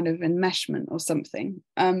was a kind of enmeshment or something.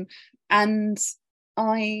 And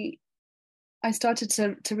I started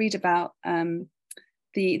to read about the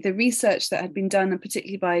research that had been done, and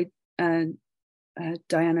particularly by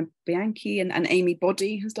Diana Bianchi and Amy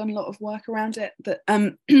Boddy has done a lot of work around it, that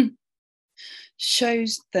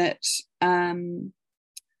shows that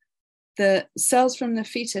the cells from the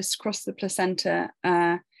fetus cross the placenta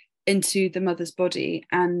into the mother's body,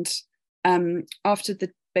 and after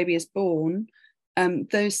the baby is born,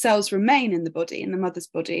 those cells remain in the mother's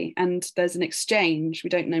body, and there's an exchange. We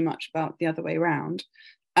don't know much about the other way around.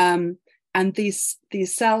 And these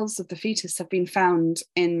cells of the fetus have been found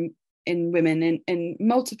in women in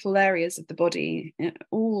multiple areas of the body, in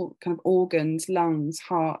all kind of organs, lungs,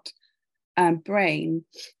 heart, brain,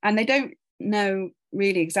 and they don't know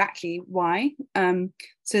really exactly why.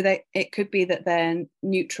 So it could be that they're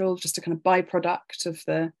neutral, just a kind of byproduct of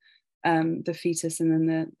the fetus and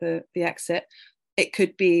then the exit. It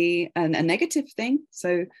could be a negative thing.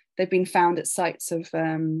 So they've been found at sites of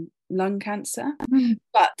lung cancer,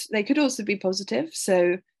 but they could also be positive.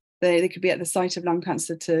 So they could be at the site of lung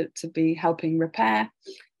cancer to be helping repair.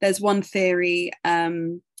 There's one theory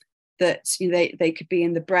that they could be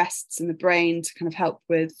in the breasts and the brain to kind of help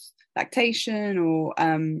with lactation or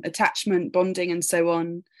attachment, bonding, and so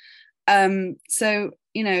on. So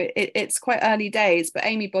it's quite early days, but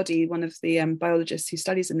Amy Boddy, one of the biologists who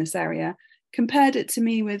studies in this area, compared it to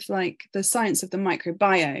me with like the science of the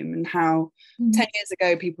microbiome, and how 10 years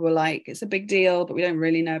ago people were like, it's a big deal, but we don't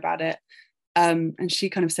really know about it. And she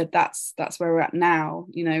kind of said that's where we're at now.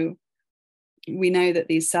 We know that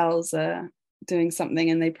these cells are doing something,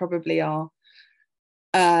 and they probably are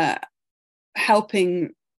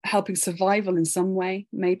helping survival in some way,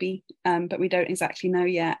 maybe, but we don't exactly know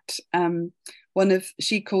yet.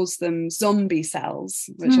 She calls them zombie cells,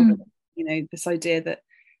 which are, this idea that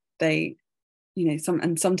they,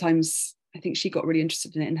 sometimes I think she got really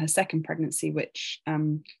interested in it in her second pregnancy, which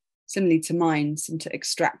similarly to mine seemed to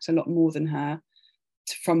extract a lot more than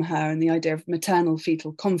from her, and the idea of maternal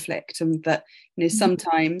fetal conflict, and that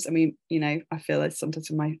sometimes, I feel like sometimes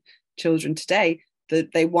with my children today,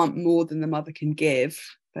 that they want more than the mother can give.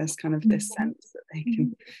 There's kind of this sense that they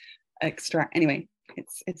can extract. Anyway,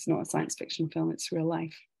 it's not a science fiction film, it's real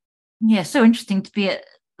life. Yeah, so interesting to be at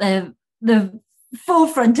the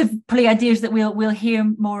forefront of probably ideas that we'll hear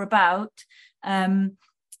more about, and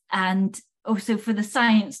also for the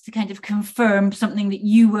science to kind of confirm something that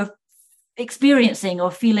you were experiencing or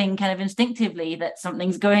feeling kind of instinctively, that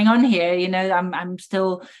something's going on here. I'm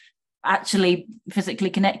still actually physically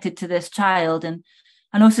connected to this child, and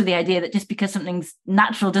also the idea that just because something's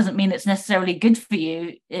natural doesn't mean it's necessarily good for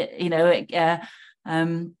you. All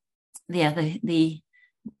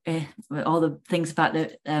the things about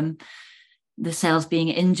the cells being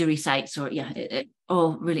injury sites, or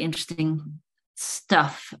all really interesting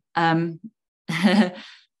stuff. And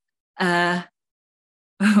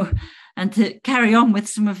to carry on with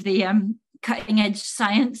some of the cutting edge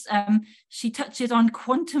science, she touches on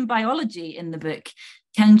quantum biology in the book.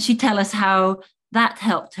 Can she tell us how that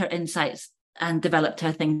helped her insights and developed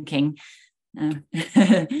her thinking? So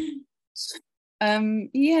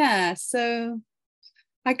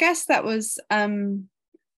I guess that was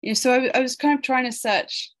so I was kind of trying to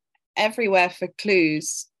search everywhere for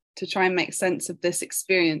clues to try and make sense of this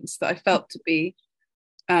experience that I felt to be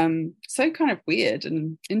so kind of weird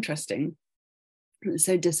and interesting,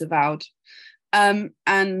 so disavowed. And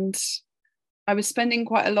I was spending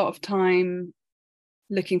quite a lot of time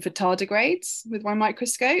looking for tardigrades with my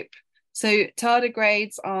microscope. So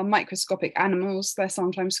tardigrades are microscopic animals. They're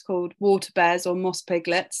sometimes called water bears or moss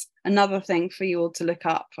piglets. Another thing for you all to look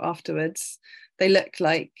up afterwards. They look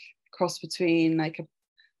like a cross between like a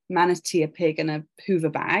manatee, a pig, and a Hoover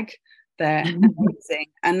bag. They're amazing.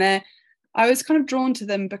 And I was kind of drawn to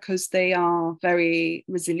them because they are very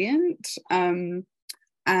resilient,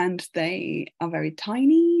 and they are very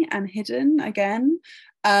tiny and hidden again.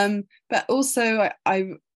 But also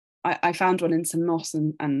I found one in some moss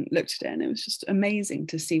and looked at it, and it was just amazing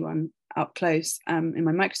to see one up close in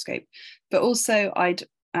my microscope. But also I'd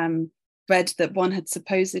read that one had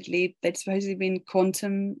supposedly been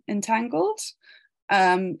quantum entangled.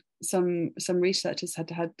 Some researchers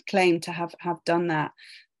had claimed to have done that.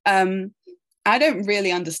 I don't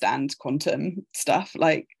really understand quantum stuff.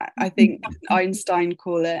 Like I think Einstein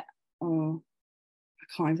call it, I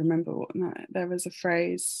can't even remember what. No, there was a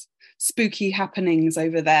phrase, spooky happenings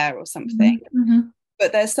over there or something. Mm-hmm.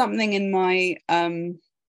 But there's something in my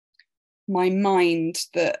my mind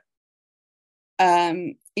that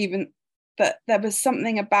even that there was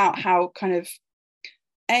something about how kind of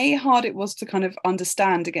hard it was to kind of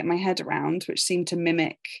understand, to get my head around, which seemed to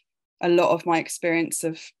mimic a lot of my experience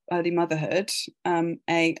of early motherhood,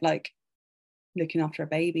 like looking after a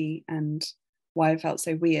baby and why I felt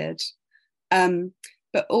so weird.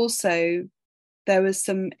 But also there was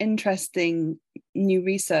some interesting new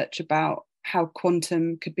research about how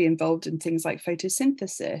quantum could be involved in things like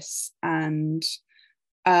photosynthesis. And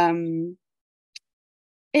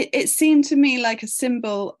it seemed to me like a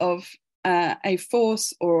symbol of a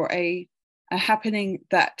force or a happening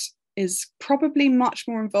that is probably much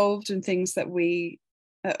more involved in things that we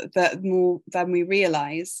that more than we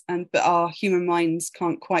realize, but our human minds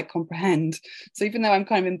can't quite comprehend. So even though I'm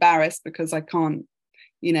kind of embarrassed because I can't,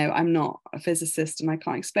 I'm not a physicist and I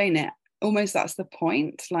can't explain it, almost that's the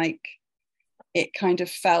point. Like it kind of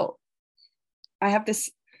felt, I have this,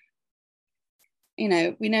 we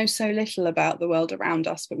know so little about the world around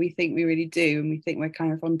us, but we think we really do, and we think we're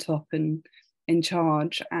kind of on top and in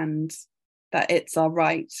charge, and that it's our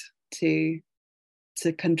right to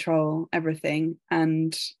control everything.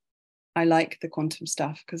 And I like the quantum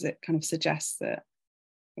stuff because it kind of suggests that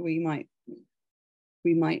we might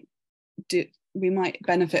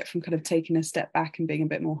benefit from kind of taking a step back and being a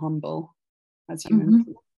bit more humble as humans.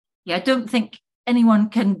 Mm-hmm. Yeah, I don't think anyone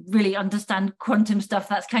can really understand quantum stuff.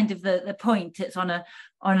 That's kind of the point. It's on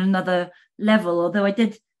another level. Although I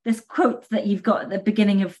did this quote that you've got at the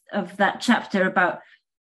beginning of that chapter about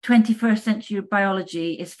 21st century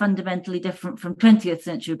biology is fundamentally different from 20th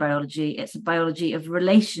century biology. It's a biology of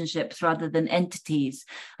relationships rather than entities.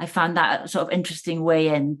 I found that a sort of interesting way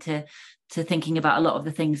into thinking about a lot of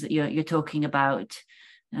the things that you're talking about.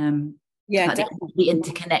 Yeah, the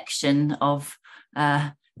interconnection of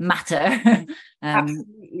matter.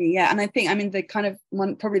 Absolutely, yeah. And I think, the kind of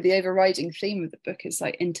one, probably the overriding theme of the book is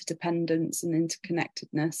like interdependence and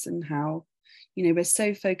interconnectedness, and how we're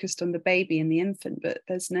so focused on the baby and the infant, but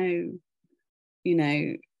there's no,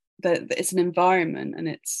 that it's an environment, and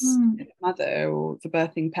it's the mother or the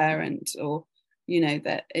birthing parent, or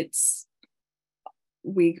that it's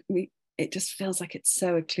it just feels like it's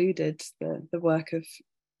so occluded, the work of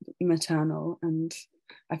maternal, and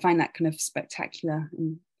I find that kind of spectacular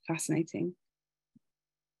and fascinating.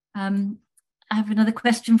 I have another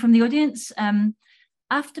question from the audience.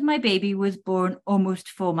 After my baby was born almost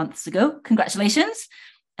 4 months ago, congratulations,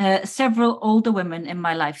 several older women in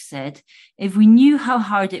my life said, if we knew how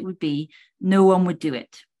hard it would be, no one would do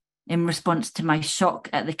it, in response to my shock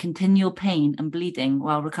at the continual pain and bleeding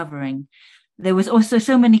while recovering. There was also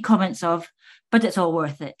so many comments of, but it's all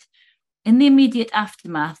worth it. In the immediate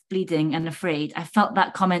aftermath, bleeding and afraid, I felt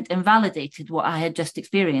that comment invalidated what I had just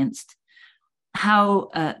experienced. How,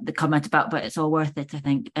 the comment about, but it's all worth it, I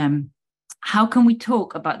think, how can we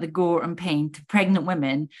talk about the gore and pain to pregnant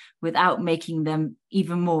women without making them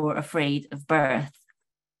even more afraid of birth?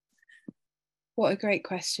 What a great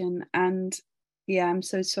question. And yeah, I'm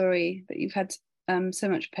so sorry that you've had so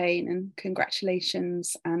much pain, and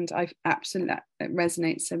congratulations. And I've absolutely, that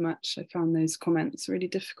resonates so much. I found those comments really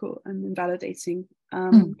difficult and invalidating. I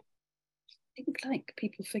think like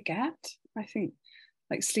people forget. I think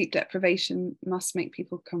like sleep deprivation must make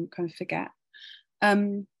people kind of forget.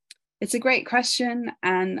 It's a great question,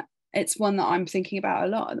 and it's one that I'm thinking about a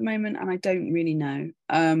lot at the moment, and I don't really know.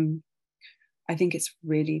 I think it's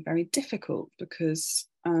really very difficult because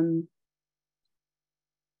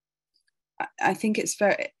I think it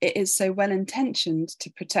is so well intentioned to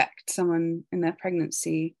protect someone in their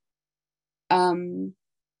pregnancy, and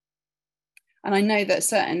I know that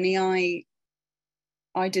certainly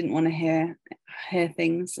I didn't want to hear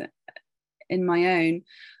things in my own.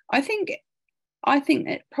 I think it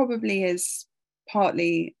probably is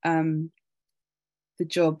partly the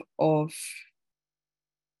job of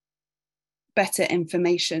better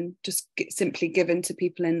information just simply given to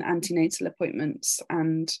people in antenatal appointments,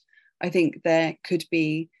 and I think there could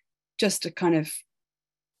be just a kind of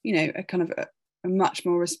a much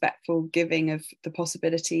more respectful giving of the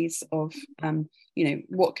possibilities of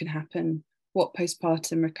what can happen, what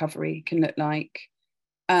postpartum recovery can look like,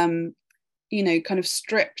 kind of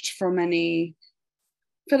stripped from any,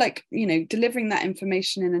 I feel like, delivering that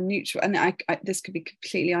information in a neutral, and I this could be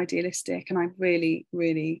completely idealistic, and I really,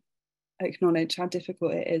 really acknowledge how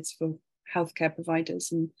difficult it is for healthcare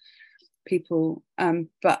providers and people,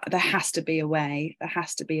 but there has to be a way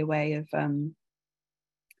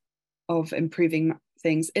of improving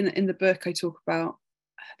things. In the book I talk about,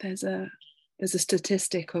 there's a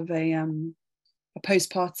statistic of a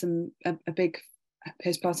postpartum, a big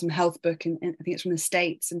postpartum health book, and I think it's from the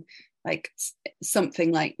States, and like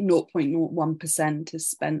something like 0.01% is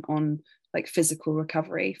spent on like physical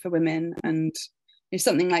recovery for women, and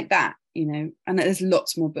something like that, and there's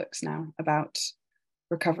lots more books now about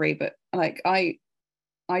recovery, but like I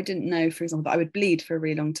didn't know, for example, that I would bleed for a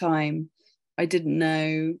really long time. I didn't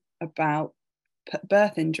know about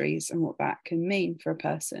birth injuries and what that can mean for a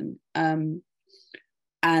person, and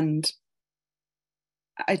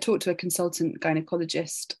I talked to a consultant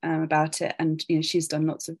gynecologist about it, and she's done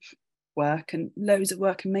lots of work and loads of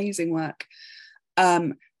work, amazing work,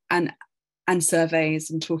 and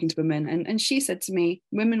surveys and talking to women, and she said to me,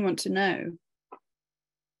 women want to know.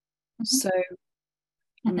 Mm-hmm. So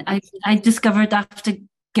I discovered after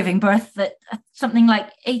giving birth that something like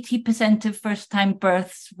 80% of first-time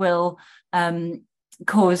births will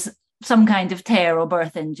cause some kind of tear or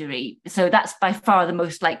birth injury. So that's by far the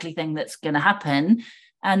most likely thing that's going to happen.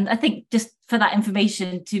 And I think just for that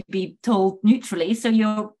information to be told neutrally, so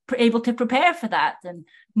you're able to prepare for that, and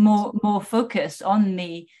more focus on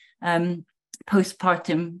the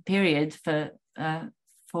postpartum period for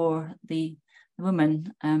the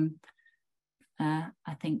woman.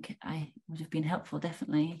 I think I would have been helpful,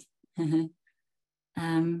 definitely.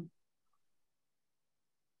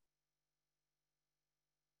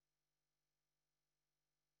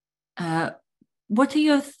 What are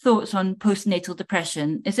your thoughts on postnatal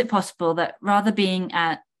depression? Is it possible that rather being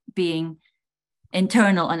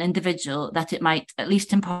internal and individual, that it might, at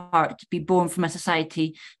least in part, be born from a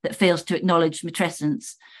society that fails to acknowledge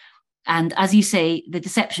matrescence? And as you say, the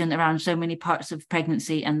deception around so many parts of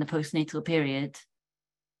pregnancy and the postnatal period.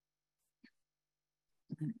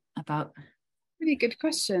 About really good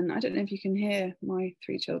question. I don't know if you can hear my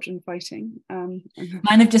 3 children fighting.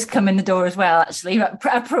 Mine have just come in the door as well, actually,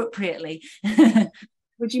 appropriately.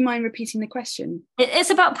 Would you mind repeating the question? It's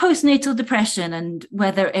about postnatal depression and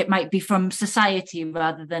whether it might be from society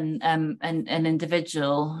rather than an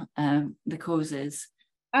individual, the causes.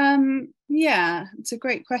 Yeah, it's a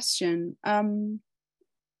great question.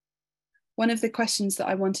 One of the questions that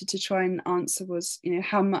I wanted to try and answer was,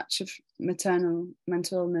 how much of maternal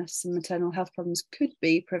mental illness and maternal health problems could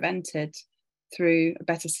be prevented through a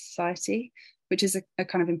better society, which is a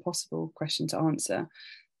kind of impossible question to answer.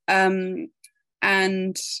 And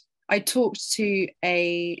I talked to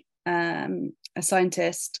a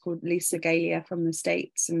scientist called Lisa Galia from the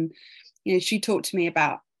States, and she talked to me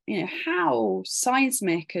about how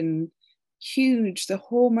seismic and huge the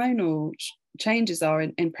hormonal changes are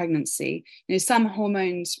in pregnancy. Some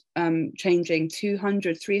hormones changing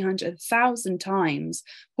 200, 300, 1,000 times,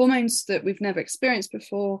 hormones that we've never experienced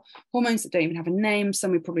before, hormones that don't even have a name,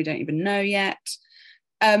 some we probably don't even know yet.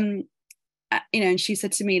 And she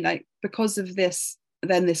said to me, like, because of this,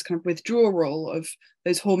 then this kind of withdrawal of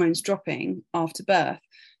those hormones dropping after birth,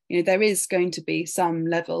 there is going to be some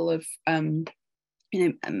level of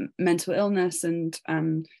mental illness and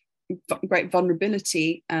great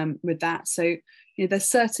vulnerability with that. So there's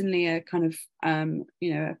certainly a kind of a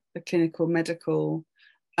clinical, medical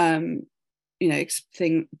thing,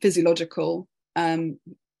 physiological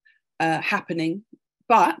happening.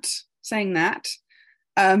 But saying that,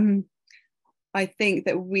 I think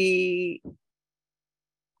that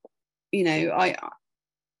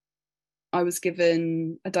I was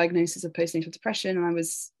given a diagnosis of postnatal depression, and I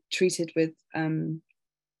was treated with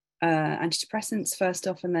antidepressants first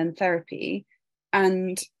off, and then therapy.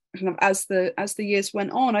 And kind of as the years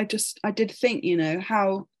went on, I did think,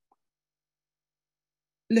 how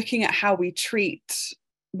looking at how we treat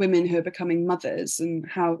women who are becoming mothers, and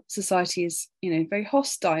how society is, very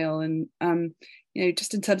hostile, and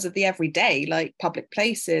just in terms of the everyday, like public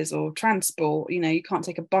places or transport, you can't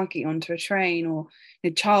take a buggy onto a train, or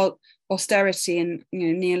child austerity and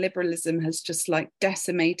neoliberalism has just like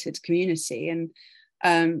decimated community, and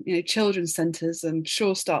children's centres and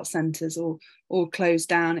Sure Start centres all closed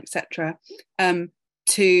down, etc.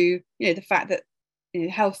 To the fact that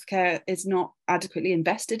healthcare is not adequately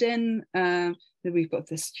invested in. That we've got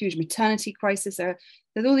this huge maternity crisis.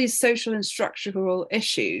 There's all these social and structural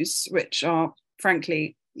issues which are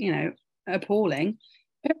frankly, appalling.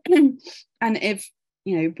 And if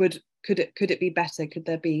could it be better? Could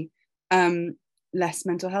there be less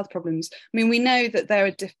mental health problems? I mean, we know that there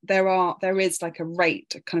is like a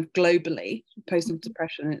rate kind of globally postnatal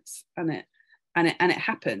depression. It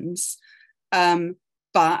happens.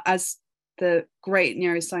 But as the great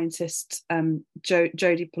neuroscientist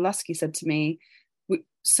Jodie Pulaski said to me,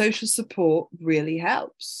 social support really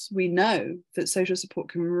helps. We know that social support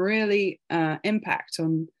can really impact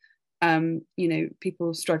on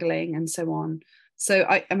people struggling and so on. So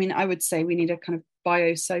I would say we need a kind of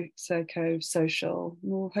biopsychosocial,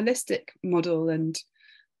 more holistic model, and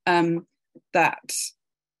that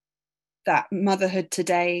motherhood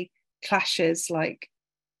today clashes like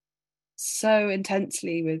so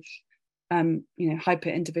intensely with hyper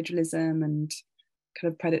individualism and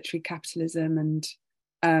kind of predatory capitalism, and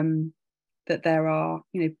that there are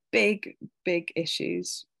big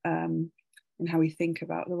issues in how we think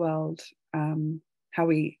about the world, how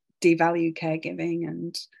we devalue caregiving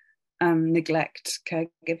and neglect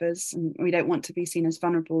caregivers, and we don't want to be seen as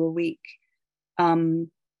vulnerable or weak.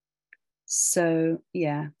 So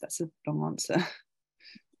yeah, that's a long answer.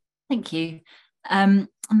 Thank you.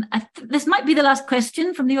 This might be the last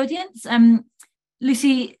question from the audience.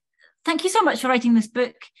 Lucy, thank you so much for writing this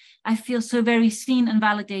book. I feel so very seen and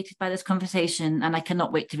validated by this conversation, and I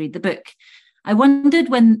cannot wait to read the book. I wondered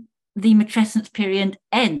when the matrescence period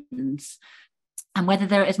ends, and whether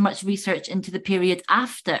there is much research into the period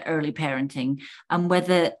after early parenting, and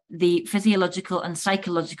whether the physiological and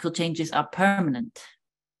psychological changes are permanent.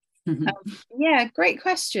 Yeah, great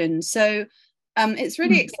question. So it's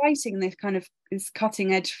really exciting, this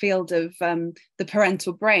cutting edge field of the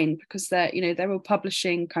parental brain, because they're all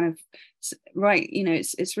publishing kind of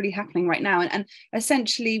it's really happening right now, and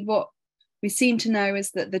essentially what we seem to know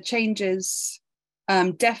is that the changes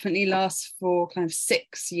definitely last for kind of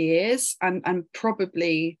 6 years and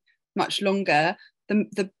probably much longer.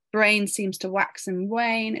 The brain seems to wax and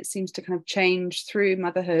wane. It seems to kind of change through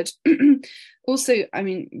motherhood. Also, I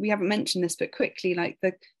mean, we haven't mentioned this, but quickly, like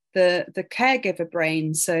the caregiver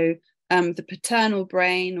brain, so the paternal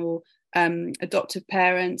brain, or adoptive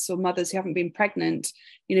parents or mothers who haven't been pregnant,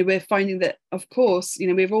 we're finding that, of course,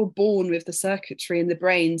 we're all born with the circuitry in the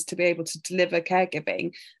brains to be able to deliver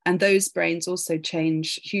caregiving, and those brains also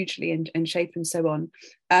change hugely and shape and so on.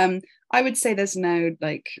 I would say there's no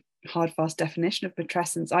like hard fast definition of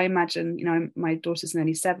matrescence. I imagine, my daughter's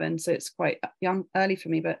nearly 7, so it's quite early for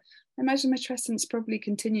me, but I imagine matrescence probably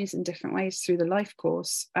continues in different ways through the life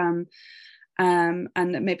course. And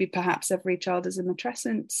that maybe perhaps every child is a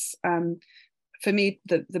matrescence. For me,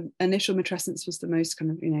 the initial matrescence was the most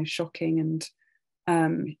kind of shocking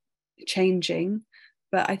and changing,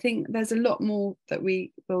 but I think there's a lot more that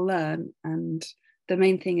we will learn, and the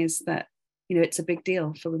main thing is that it's a big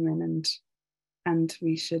deal for women, and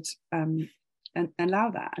we should allow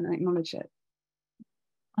that and acknowledge it.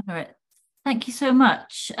 All right. Thank you so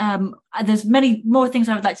much. There's many more things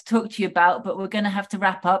I would like to talk to you about, but we're going to have to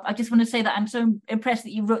wrap up. I just want to say that I'm so impressed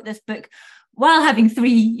that you wrote this book while having 3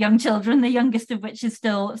 young children, the youngest of which is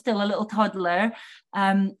still a little toddler.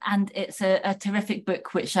 And it's a terrific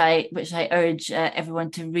book, which I urge everyone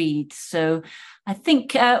to read. So I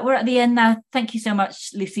think we're at the end now. Thank you so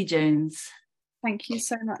much, Lucy Jones. Thank you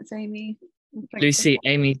so much, Amy. Lucy,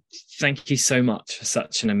 Amy, thank you so much for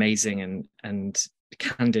such an amazing and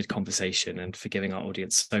candid conversation, and for giving our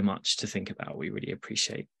audience so much to think about. We really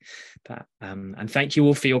appreciate that, and thank you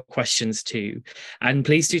all for your questions too. And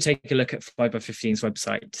please do take a look at 5by15's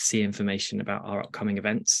website to see information about our upcoming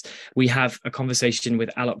events. We have a conversation with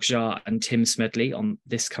Alok Jha and Tim Smedley on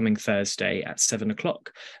this coming Thursday at 7:00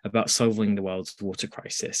 about solving the world's water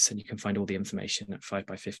crisis, and you can find all the information at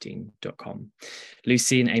 5by15.com.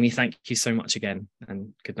 Lucy and Amy, thank you so much again,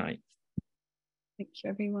 and good night. Thank you,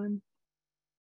 everyone.